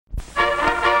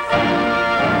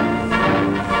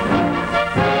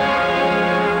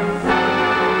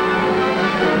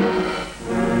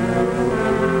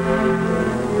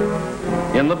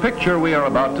picture we are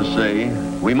about to see,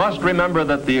 we must remember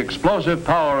that the explosive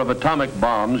power of atomic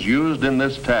bombs used in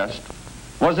this test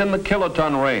was in the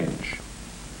kiloton range.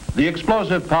 The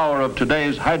explosive power of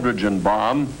today's hydrogen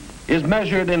bomb is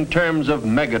measured in terms of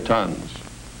megatons.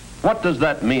 What does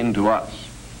that mean to us?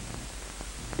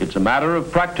 It's a matter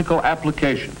of practical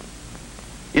application.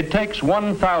 It takes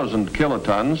 1,000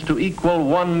 kilotons to equal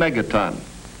 1 megaton.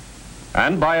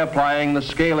 And by applying the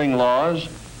scaling laws,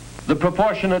 the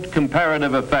proportionate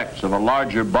comparative effects of a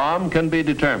larger bomb can be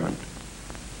determined.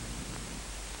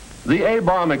 The A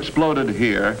bomb exploded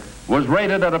here was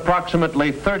rated at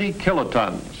approximately 30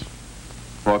 kilotons.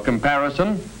 For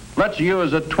comparison, let's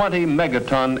use a 20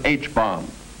 megaton H bomb.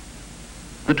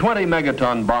 The 20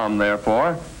 megaton bomb,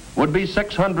 therefore, would be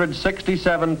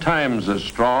 667 times as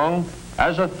strong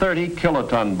as a 30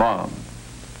 kiloton bomb.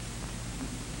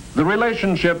 The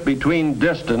relationship between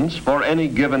distance for any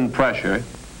given pressure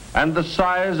and the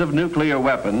size of nuclear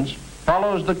weapons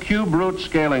follows the cube root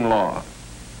scaling law.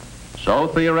 So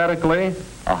theoretically,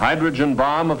 a hydrogen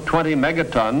bomb of 20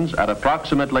 megatons at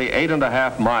approximately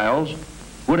 8.5 miles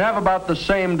would have about the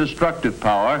same destructive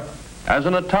power as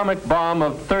an atomic bomb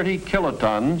of 30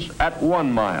 kilotons at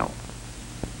 1 mile.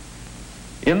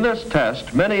 In this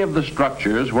test, many of the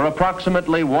structures were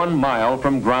approximately 1 mile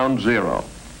from ground zero.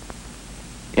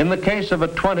 In the case of a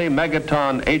 20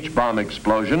 megaton H-bomb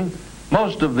explosion,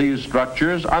 most of these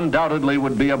structures undoubtedly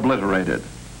would be obliterated.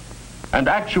 And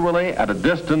actually, at a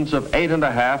distance of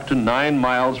 8.5 to 9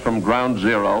 miles from ground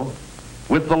zero,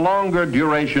 with the longer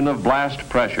duration of blast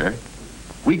pressure,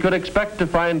 we could expect to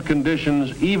find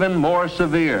conditions even more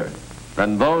severe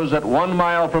than those at 1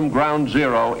 mile from ground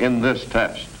zero in this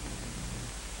test.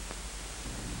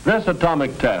 This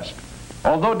atomic test,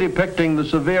 although depicting the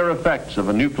severe effects of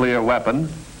a nuclear weapon,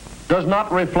 does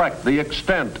not reflect the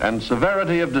extent and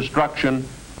severity of destruction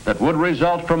that would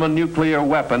result from a nuclear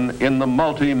weapon in the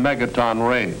multi-megaton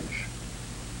range.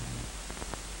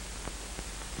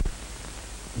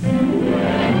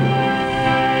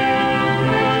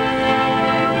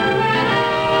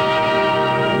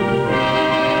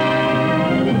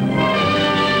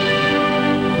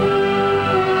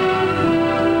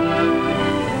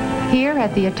 Here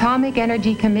at the Atomic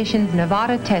Energy Commission's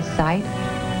Nevada test site,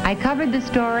 I covered the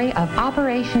story of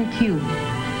Operation Q,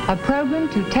 a program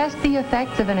to test the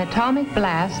effects of an atomic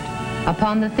blast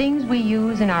upon the things we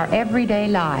use in our everyday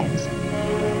lives.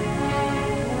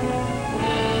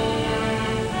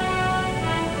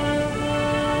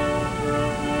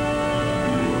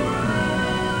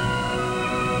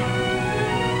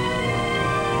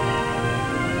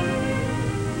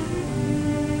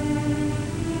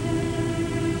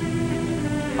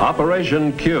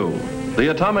 Operation Q, the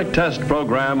atomic test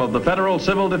program of the Federal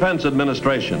Civil Defense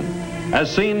Administration, as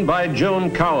seen by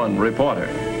June Cowan, reporter.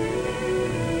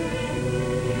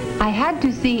 I had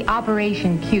to see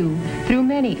Operation Q through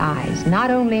many eyes, not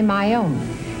only my own,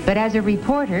 but as a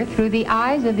reporter through the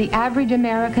eyes of the average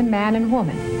American man and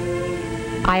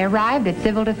woman. I arrived at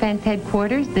Civil Defense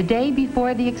Headquarters the day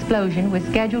before the explosion was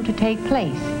scheduled to take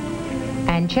place,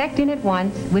 and checked in at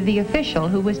once with the official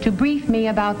who was to brief me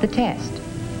about the test.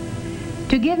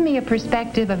 To give me a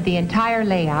perspective of the entire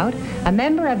layout, a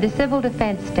member of the Civil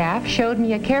Defense staff showed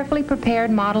me a carefully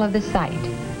prepared model of the site.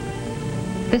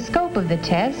 The scope of the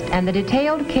test and the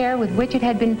detailed care with which it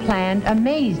had been planned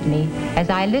amazed me as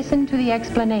I listened to the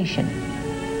explanation.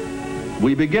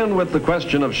 We begin with the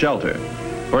question of shelter,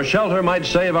 for shelter might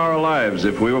save our lives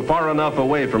if we were far enough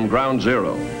away from ground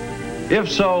zero. If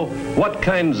so, what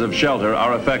kinds of shelter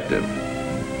are effective?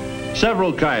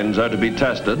 Several kinds are to be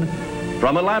tested,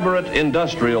 from elaborate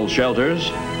industrial shelters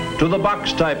to the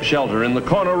box-type shelter in the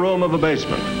corner room of a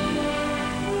basement.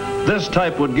 This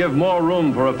type would give more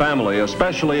room for a family,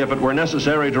 especially if it were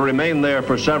necessary to remain there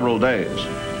for several days.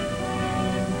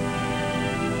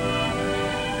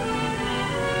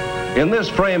 In this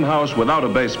frame house without a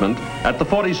basement, at the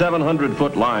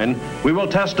 4,700-foot line, we will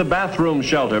test a bathroom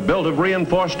shelter built of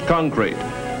reinforced concrete.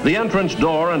 The entrance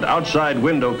door and outside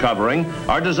window covering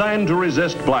are designed to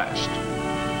resist blast.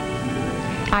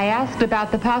 I asked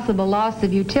about the possible loss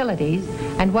of utilities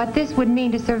and what this would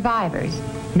mean to survivors.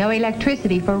 No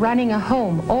electricity for running a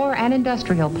home or an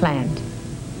industrial plant.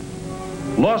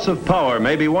 Loss of power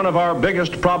may be one of our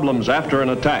biggest problems after an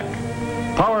attack.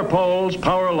 Power poles,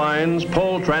 power lines,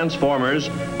 pole transformers,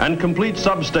 and complete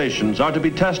substations are to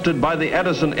be tested by the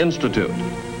Edison Institute.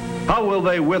 How will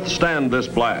they withstand this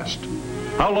blast?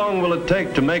 How long will it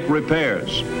take to make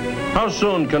repairs? How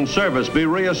soon can service be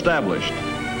reestablished?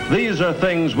 These are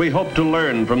things we hope to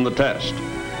learn from the test.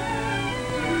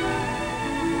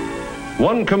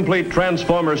 One complete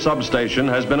transformer substation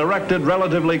has been erected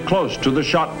relatively close to the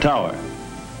shot tower.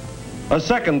 A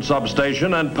second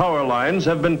substation and power lines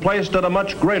have been placed at a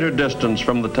much greater distance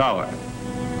from the tower.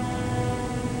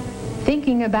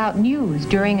 Thinking about news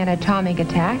during an atomic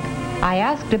attack, I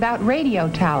asked about radio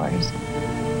towers.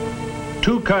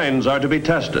 Two kinds are to be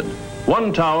tested.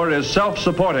 One tower is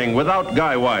self-supporting without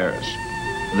guy wires.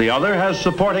 The other has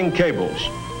supporting cables.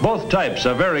 Both types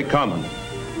are very common.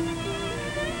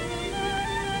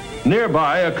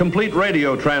 Nearby, a complete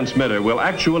radio transmitter will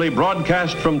actually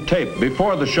broadcast from tape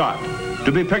before the shot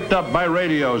to be picked up by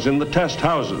radios in the test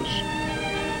houses.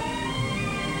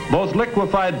 Both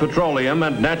liquefied petroleum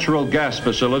and natural gas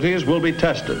facilities will be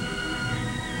tested.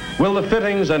 Will the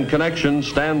fittings and connections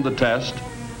stand the test?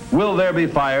 Will there be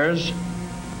fires?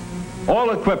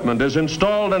 All equipment is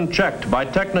installed and checked by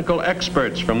technical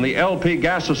experts from the LP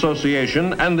Gas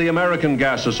Association and the American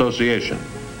Gas Association.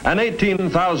 An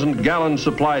 18,000-gallon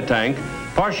supply tank,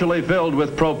 partially filled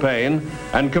with propane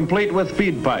and complete with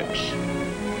feed pipes.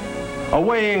 A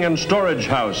weighing and storage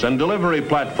house and delivery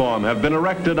platform have been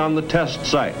erected on the test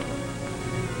site.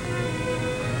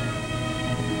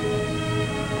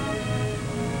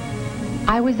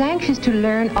 I was anxious to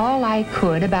learn all I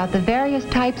could about the various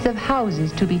types of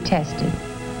houses to be tested.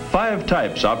 5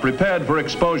 types are prepared for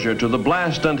exposure to the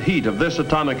blast and heat of this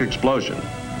atomic explosion.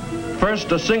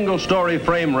 First, a single-story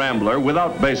frame rambler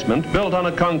without basement built on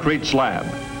a concrete slab.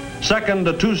 Second,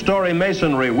 a 2-story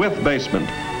masonry with basement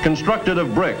constructed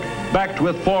of brick backed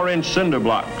with 4-inch cinder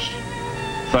blocks.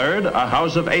 Third, a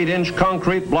house of 8-inch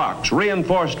concrete blocks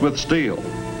reinforced with steel.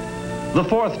 The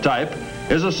 4th type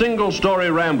is a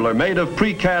single-story rambler made of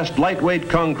precast lightweight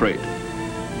concrete.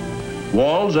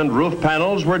 Walls and roof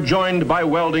panels were joined by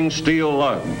welding steel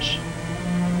lugs.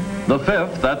 The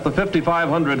 5th, at the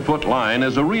 5,500-foot line,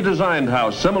 is a redesigned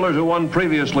house similar to one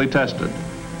previously tested.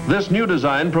 This new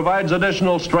design provides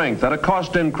additional strength at a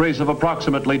cost increase of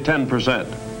approximately 10%.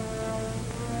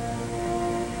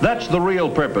 That's the real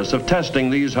purpose of testing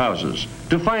these houses,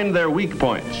 to find their weak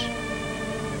points.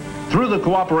 Through the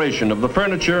cooperation of the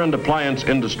furniture and appliance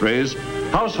industries,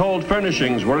 household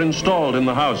furnishings were installed in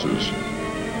the houses.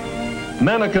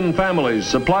 Mannequin families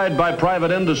supplied by private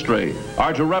industry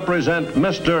are to represent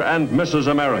Mr. and Mrs.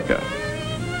 America.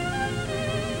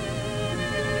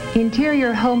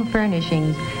 Interior home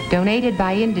furnishings donated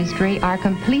by industry are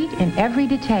complete in every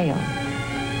detail.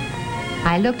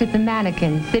 I looked at the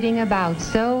mannequins sitting about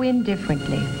so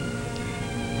indifferently.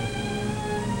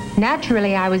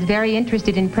 Naturally, I was very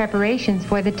interested in preparations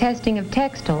for the testing of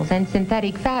textiles and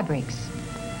synthetic fabrics.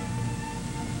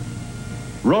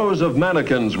 Rows of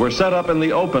mannequins were set up in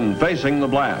the open facing the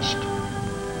blast.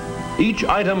 Each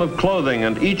item of clothing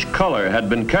and each color had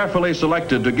been carefully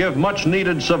selected to give much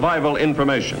needed survival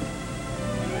information.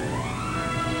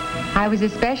 I was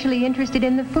especially interested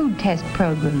in the food test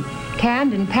program.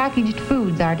 Canned and packaged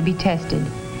foods are to be tested.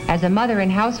 As a mother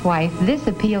and housewife, this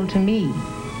appealed to me.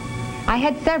 I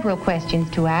had several questions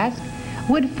to ask.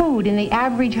 Would food in the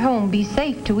average home be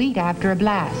safe to eat after a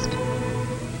blast?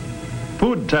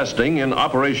 Food testing in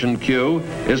Operation Q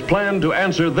is planned to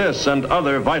answer this and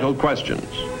other vital questions.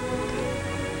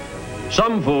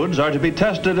 Some foods are to be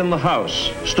tested in the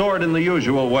house, stored in the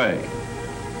usual way.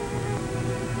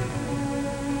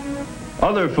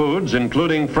 Other foods,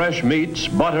 including fresh meats,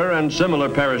 butter, and similar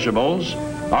perishables,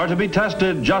 are to be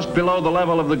tested just below the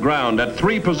level of the ground at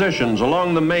 3 positions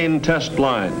along the main test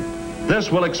line. This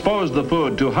will expose the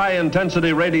food to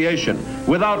high-intensity radiation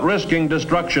without risking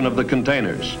destruction of the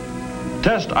containers.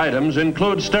 Test items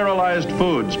include sterilized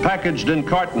foods packaged in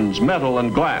cartons, metal,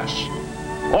 and glass.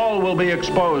 All will be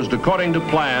exposed according to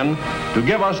plan to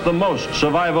give us the most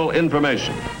survival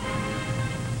information.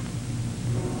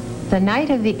 The night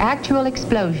of the actual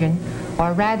explosion,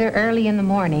 or rather early in the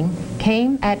morning,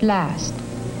 came at last.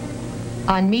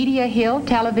 On Media Hill,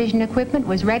 television equipment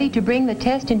was ready to bring the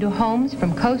test into homes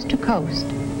from coast to coast.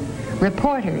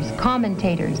 Reporters,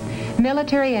 commentators,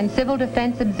 military and civil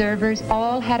defense observers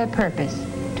all had a purpose: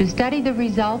 to study the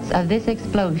results of this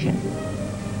explosion.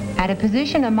 At a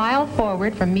position a mile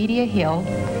forward from Media Hill,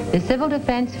 the Civil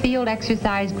Defense Field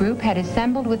Exercise Group had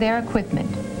assembled with their equipment.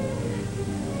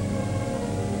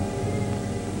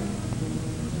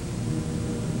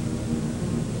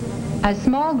 A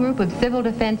small group of civil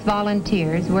defense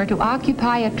volunteers were to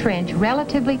occupy a trench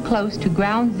relatively close to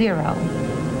ground zero.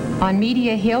 On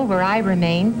Media Hill, where I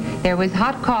remained, there was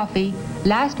hot coffee,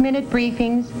 last-minute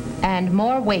briefings, and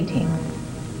more waiting.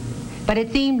 But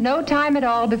it seemed no time at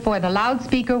all before the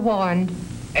loudspeaker warned,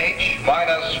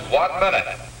 H-minus 1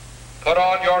 minute. Put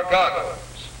on your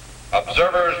goggles.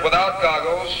 Observers without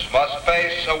goggles must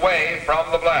face away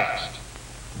from the blast.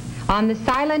 On the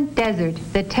silent desert,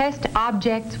 the test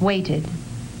objects waited.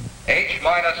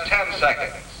 H-minus 10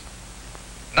 seconds.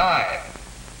 9,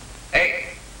 8,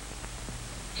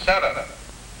 7,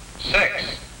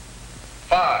 6,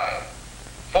 5,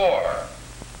 4,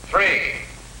 3,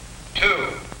 2,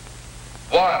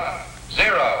 1,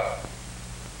 0.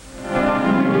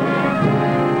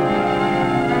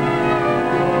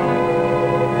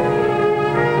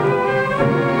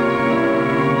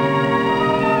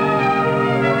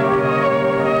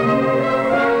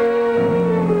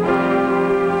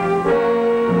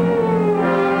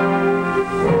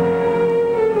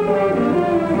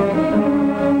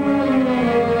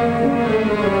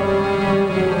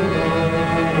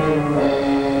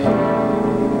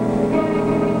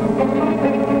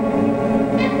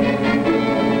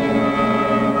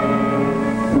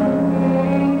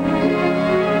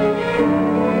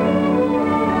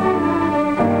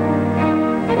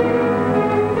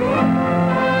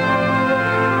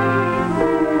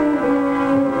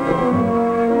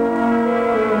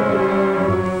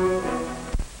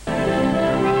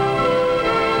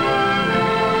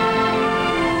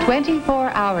 24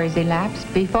 hours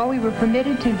elapsed before we were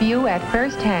permitted to view at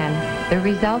first hand the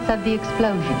results of the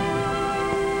explosion.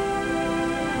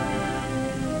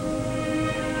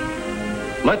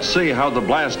 Let's see how the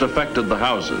blast affected the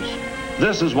houses.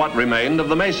 This is what remained of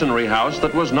the masonry house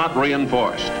that was not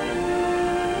reinforced.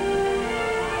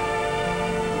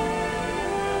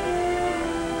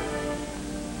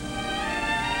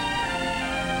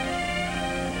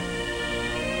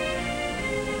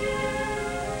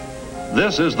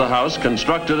 This is the house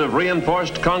constructed of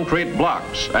reinforced concrete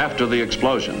blocks after the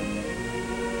explosion.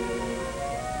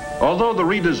 Although the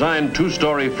redesigned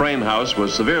two-story frame house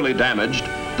was severely damaged,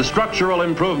 the structural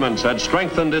improvements had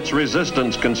strengthened its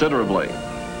resistance considerably.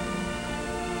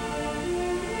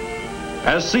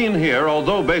 As seen here,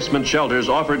 although basement shelters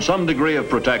offered some degree of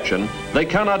protection, they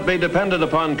cannot be depended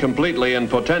upon completely in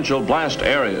potential blast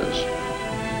areas.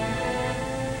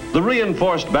 The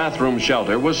reinforced bathroom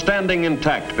shelter was standing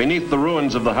intact beneath the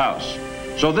ruins of the house,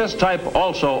 so this type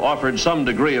also offered some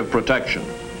degree of protection.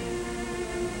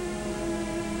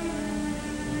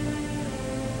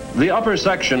 The upper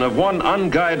section of one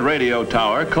unguided radio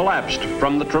tower collapsed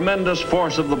from the tremendous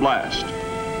force of the blast.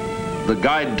 The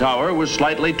guide tower was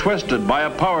slightly twisted by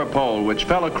a power pole which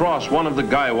fell across one of the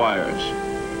guy wires.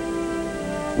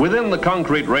 Within the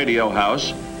concrete radio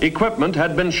house, equipment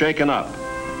had been shaken up.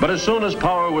 But as soon as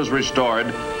power was restored,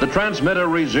 the transmitter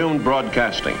resumed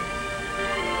broadcasting.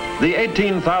 The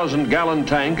 18,000-gallon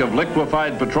tank of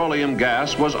liquefied petroleum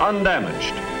gas was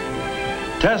undamaged.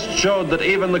 Tests showed that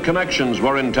even the connections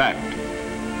were intact.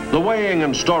 The weighing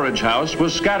and storage house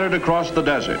was scattered across the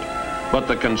desert, but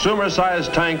the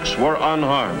consumer-sized tanks were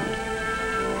unharmed.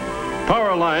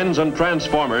 Power lines and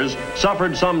transformers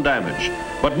suffered some damage,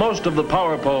 but most of the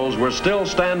power poles were still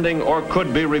standing or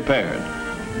could be repaired.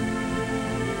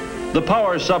 The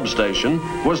power substation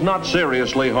was not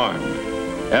seriously harmed.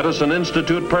 Edison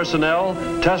Institute personnel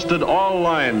tested all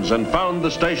lines and found the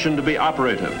station to be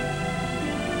operative.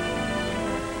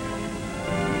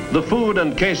 The food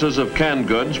and cases of canned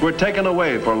goods were taken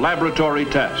away for laboratory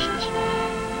tests.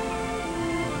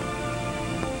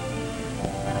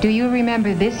 Do you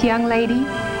remember this young lady?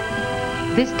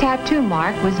 This tattoo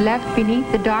mark was left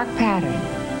beneath the dark pattern.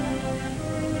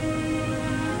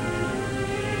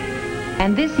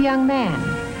 And this young man,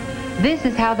 this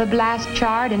is how the blast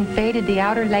charred and faded the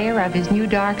outer layer of his new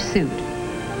dark suit.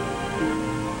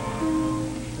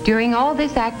 During all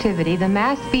this activity, the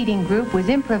mass feeding group was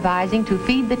improvising to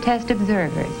feed the test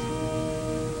observers.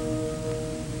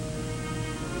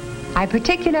 I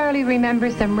particularly remember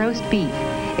some roast beef.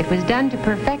 It was done to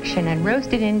perfection and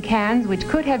roasted in cans which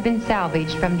could have been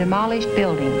salvaged from demolished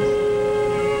buildings.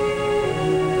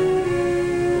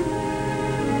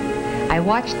 I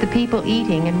watched the people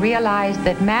eating and realized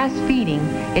that mass feeding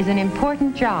is an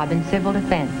important job in civil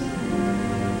defense.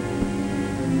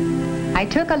 I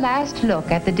took a last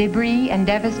look at the debris and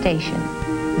devastation.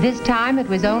 This time it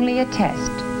was only a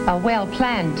test, a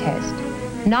well-planned test,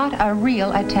 not a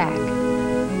real attack.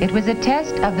 It was a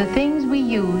test of the things we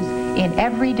use in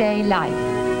everyday life.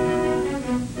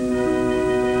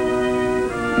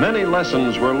 Many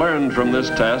lessons were learned from this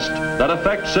test that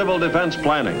affect civil defense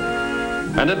planning.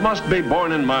 And it must be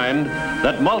borne in mind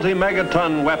that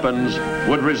multi-megaton weapons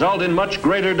would result in much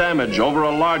greater damage over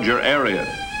a larger area.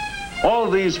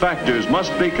 All these factors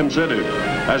must be considered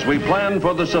as we plan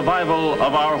for the survival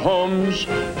of our homes,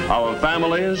 our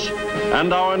families,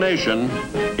 and our nation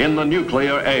in the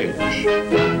nuclear age.